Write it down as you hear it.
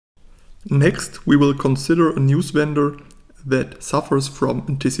Next, we will consider a Newsvendor that suffers from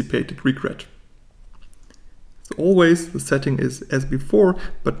anticipated regret. So always the setting is as before,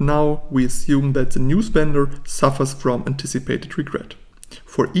 but now we assume that the Newsvendor suffers from anticipated regret.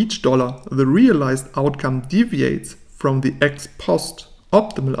 For each dollar, the realized outcome deviates from the ex post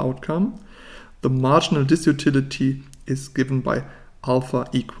optimal outcome. The marginal disutility is given by alpha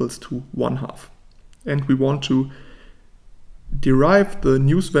equals to 1/2. And we want to derive the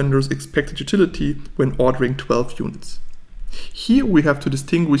Newsvendor's expected utility when ordering 12 units. Here we have to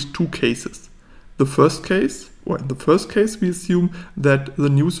distinguish two cases. In the first case we assume that the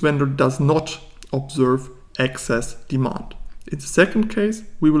Newsvendor does not observe excess demand. In the second case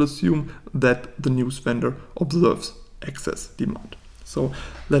we will assume that the Newsvendor observes excess demand. So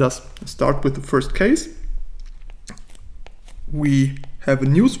let us start with the first case. We have a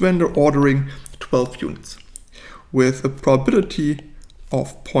Newsvendor ordering 12 units. With a probability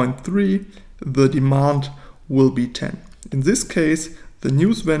of 0.3, the demand will be 10. In this case, the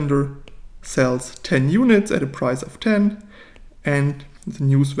Newsvendor sells 10 units at a price of 10, and the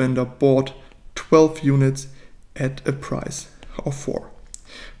Newsvendor bought 12 units at a price of 4,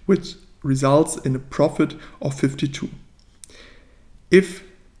 which results in a profit of 52. If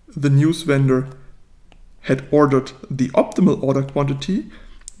the Newsvendor had ordered the optimal order quantity,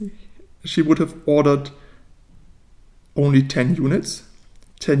 she would have ordered only 10 units.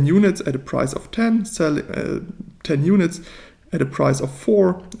 10 units at a price of 10, 10 units at a price of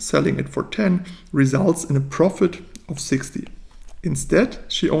 4, selling it for 10, results in a profit of 60. Instead,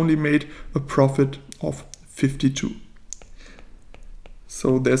 she only made a profit of 52.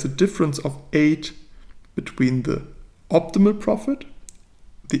 So there's a difference of 8 between the optimal profit,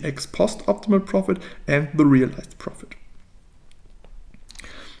 the ex post optimal profit, and the realized profit.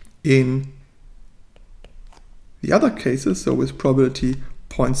 In the other cases, so with probability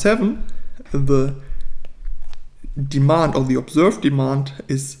 0.7, the demand or the observed demand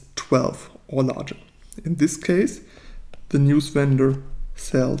is 12 or larger. In this case, the Newsvendor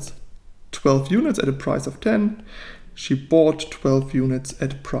sells 12 units at a price of 10. She bought 12 units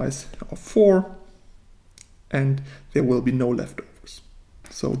at a price of 4, and there will be no leftovers.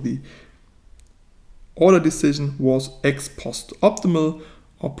 So the order decision was ex post optimal,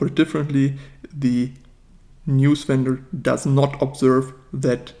 or put it differently, the Newsvendor does not observe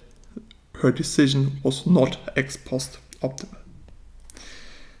that her decision was not ex post optimal.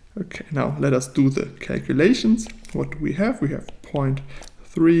 Okay, now let us do the calculations. What do we have? We have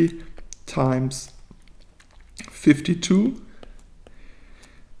 0.3 times 52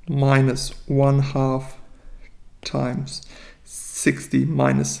 minus 1/2 times 60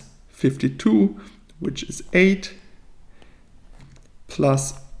 minus 52, which is 8,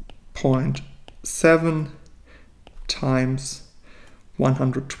 plus 0.7 times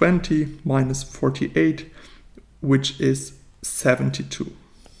 120 minus 48, which is 72.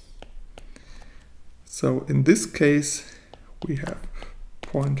 So in this case, we have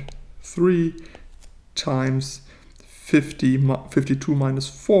 0.3 times 52 minus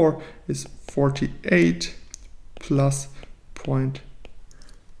 4 is 48, plus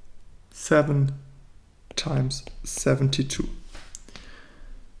 0.7 times 72,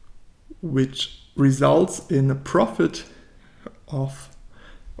 which results in a profit of,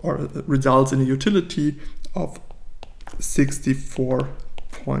 or results in a utility of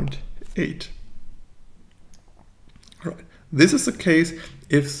 64.8. Right. This is the case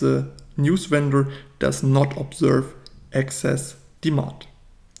if the Newsvendor does not observe excess demand.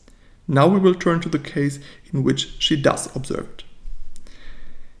 Now we will turn to the case in which she does observe it.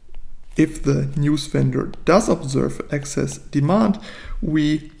 If the Newsvendor does observe excess demand,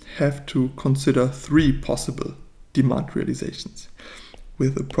 we have to consider 3 possible demand realizations.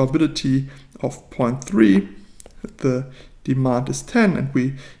 With a probability of 0.3, the demand is 10, and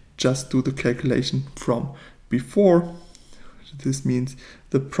we just do the calculation from before. This means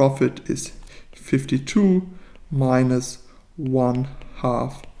the profit is 52 minus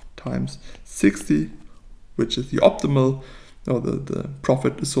 1/2 times 60, which is the optimal, or the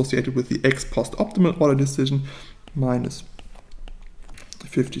profit associated with the ex post optimal order decision, minus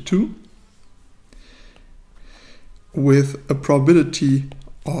 52. With a probability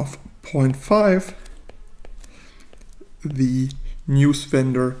of 0.5, the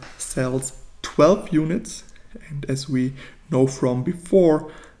Newsvendor sells 12 units, and as we know from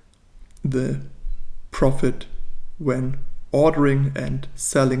before, the profit when ordering and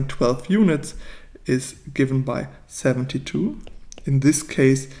selling 12 units is given by 72. In this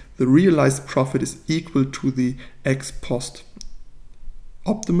case, the realized profit is equal to the ex post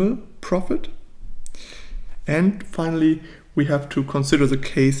optimal profit. And finally, we have to consider the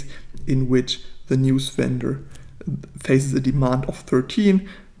case in which the news vendor faces a demand of 13,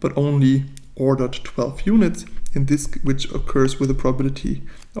 but only ordered 12 units, in this, which occurs with a probability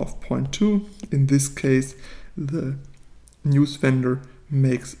of 0.2. In this case, the news vendor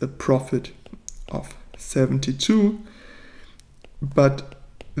makes a profit of 72, but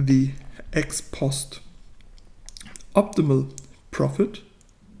the ex post optimal profit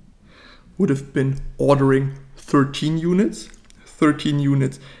would have been ordering 13 units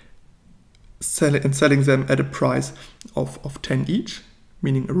selling them at a price of 10 each,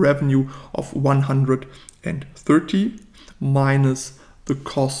 meaning a revenue of 130 minus the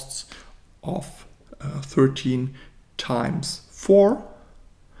costs of 13 times 4,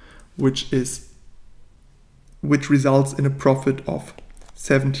 which results in a profit of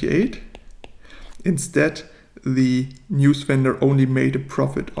 78. Instead, the news vendor only made a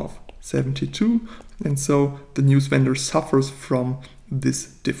profit of 72, and so the news vendor suffers from this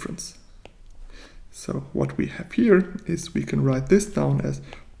difference. So what we have here is we can write this down as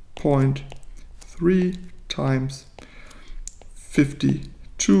 0.3 times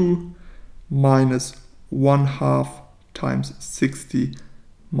 52 minus 1/2 times 60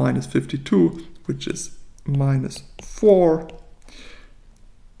 minus 52, which is minus 4,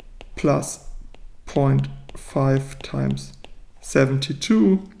 plus 0.5 times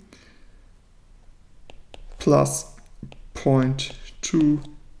 72 plus 0.2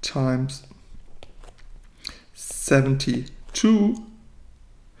 times 72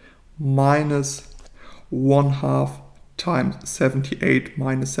 minus 1/2 times 78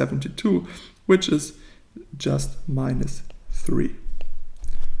 minus 72, which is just minus 3.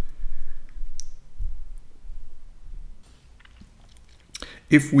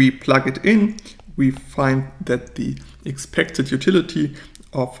 If we plug it in, we find that the expected utility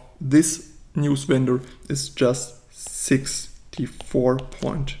of this news vendor is just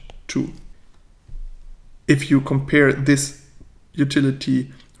 64.2. If you compare this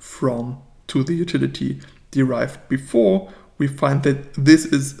utility to the utility derived before, we find that this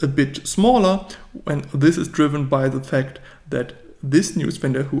is a bit smaller, and this is driven by the fact that this news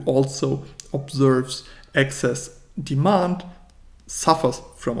vendor, who also observes excess demand, suffers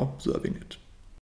from observing it.